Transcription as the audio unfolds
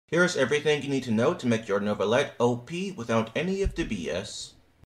Here's everything you need to know to make your Neuvillette OP without any of the BS.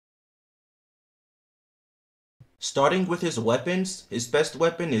 Starting with his weapons, his best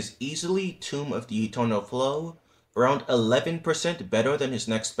weapon is easily Tomb of the Eternal Flow, around 11% better than his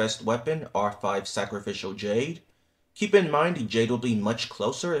next best weapon, R5 Sacrificial Jade. Keep in mind, Jade will be much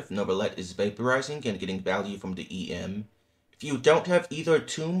closer if Neuvillette is vaporizing and getting value from the EM. If you don't have either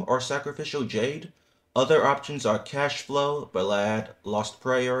Tomb or Sacrificial Jade, other options are Cash Flow, Ballad, Lost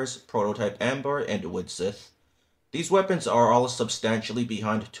Prayers, Prototype Amber, and Woodsith. These weapons are all substantially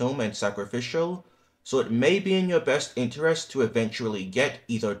behind Tomb and Sacrificial, so it may be in your best interest to eventually get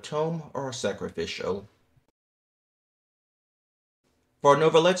either Tomb or Sacrificial. For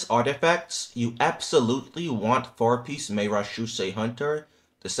Neuvillette's artifacts, you absolutely want 4-piece Meirashuse Hunter.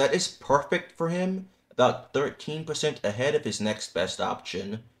 The set is perfect for him, about 13% ahead of his next best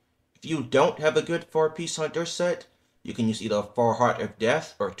option. If you don't have a good 4-piece Hunter set, you can use either 4 Heart of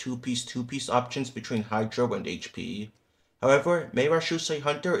Death or 2-piece options between Hydro and HP. However, Meirashuse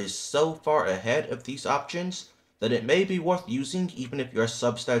Hunter is so far ahead of these options that it may be worth using even if your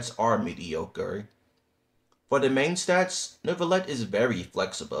substats are mediocre. For the main stats, Neuvillette is very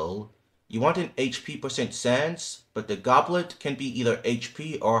flexible. You want an HP % Sans, but the Goblet can be either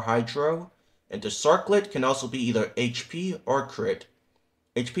HP or Hydro, and the Circlet can also be either HP or Crit.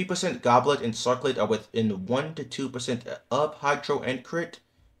 HP % Goblet and Circlet are within 1 to 2% of Hydro and Crit,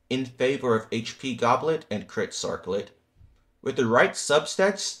 in favor of HP Goblet and Crit Circlet. With the right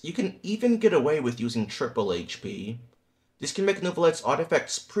substats, you can even get away with using triple HP. This can make Neuvillette's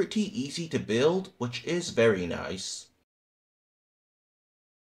artifacts pretty easy to build, which is very nice.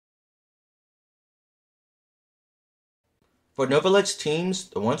 For Neuvillette's teams,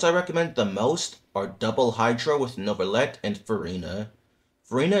 the ones I recommend the most are Double Hydro with Neuvillette and Furina.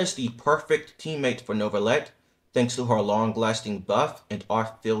 Furina is the perfect teammate for Neuvillette, thanks to her long-lasting buff and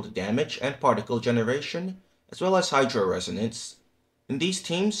arc-filled damage and particle generation, as well as Hydro Resonance. In these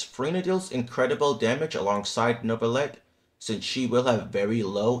teams, Furina deals incredible damage alongside Neuvillette, since she will have very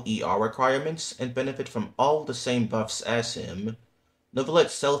low ER requirements and benefit from all the same buffs as him.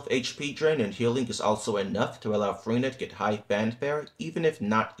 Neuvillette's self-HP drain and healing is also enough to allow Furina to get high fanfare, even if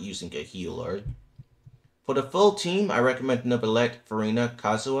not using a healer. For the full team, I recommend Neuvillette, Furina,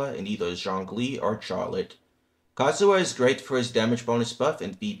 Kazuha, and either Zhongli or Charlotte. Kazuha is great for his damage bonus buff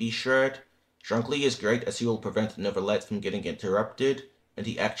and BB Shred. Zhongli is great as he will prevent Neuvillette from getting interrupted, and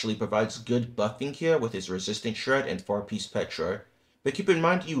he actually provides good buffing here with his Resistant Shred and 4-piece Petra. But keep in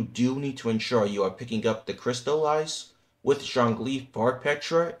mind you do need to ensure you are picking up the Crystallize with Zhongli for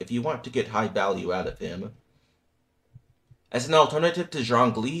Petra if you want to get high value out of him. As an alternative to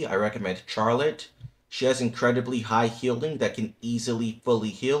Zhongli, I recommend Charlotte. She has incredibly high healing that can easily fully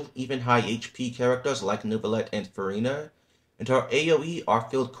heal even high HP characters like Neuvillette and Furina, and her AoE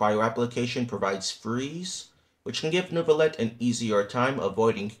Arc-Filled Cryo application provides freeze, which can give Neuvillette an easier time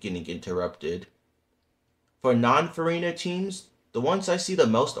avoiding getting interrupted. For non-Furina teams, the ones I see the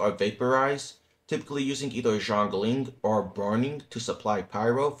most are Vaporize, typically using either Zhongling or Burning to supply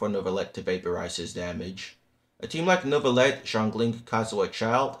Pyro for Neuvillette to vaporize his damage. A team like Neuvillette, Zhongling, Kazuha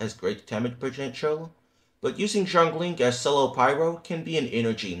Child has great damage potential, but using Zhongling as solo Pyro can be an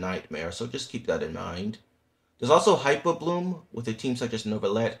energy nightmare, so just keep that in mind. There's also Hyper Bloom, with a team such as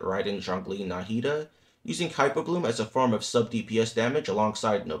Neuvillette, Raiden, Zhongli, Nahida, using Hyper Bloom as a form of sub-DPS damage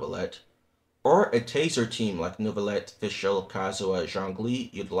alongside Neuvillette. Or a Taser team like Neuvillette, Fischl, Kazuha,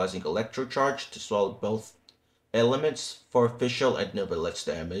 Zhongli, utilizing Electro Charge to swallow both elements for Fischl and Neuvillette's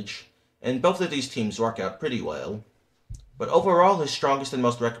damage, and both of these teams work out pretty well. But overall, his strongest and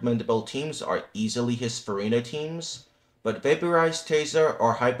most recommendable teams are easily his Furina teams, but Vaporize, Taser,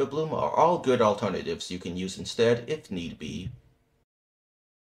 or Hyper Bloom are all good alternatives you can use instead if need be.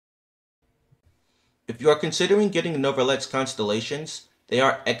 If you are considering getting Neuvillette's Constellations, they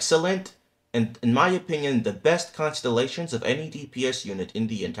are excellent, and in my opinion, the best constellations of any DPS unit in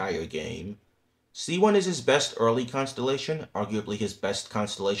the entire game. C1 is his best early constellation, arguably his best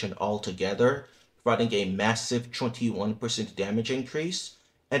constellation altogether, providing a massive 21% damage increase,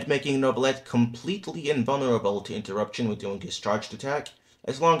 and making Neuvillette completely invulnerable to interruption when doing his charged attack,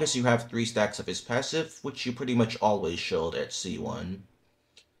 as long as you have 3 stacks of his passive, which you pretty much always shield at C1.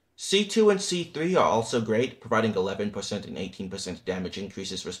 C2 and C3 are also great, providing 11% and 18% damage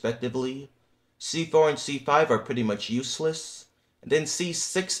increases respectively. C4 and C5 are pretty much useless, and then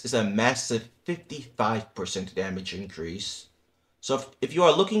C6 is a massive 55% damage increase. So if you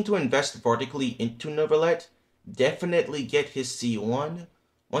are looking to invest vertically into Neuvillette, definitely get his C1.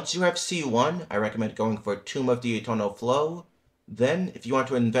 Once you have C1, I recommend going for Tomb of the Eternal Flow. Then, if you want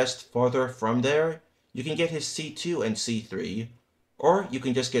to invest further from there, you can get his C2 and C3. or you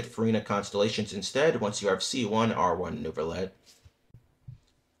can just get Farina Constellations instead once you have C1 R1 Neuvillette.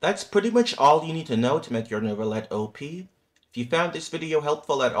 That's pretty much all you need to know to make your Neuvillette OP. If you found this video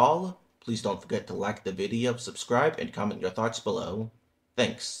helpful at all, please don't forget to like the video, subscribe, and comment your thoughts below.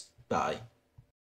 Thanks. Bye.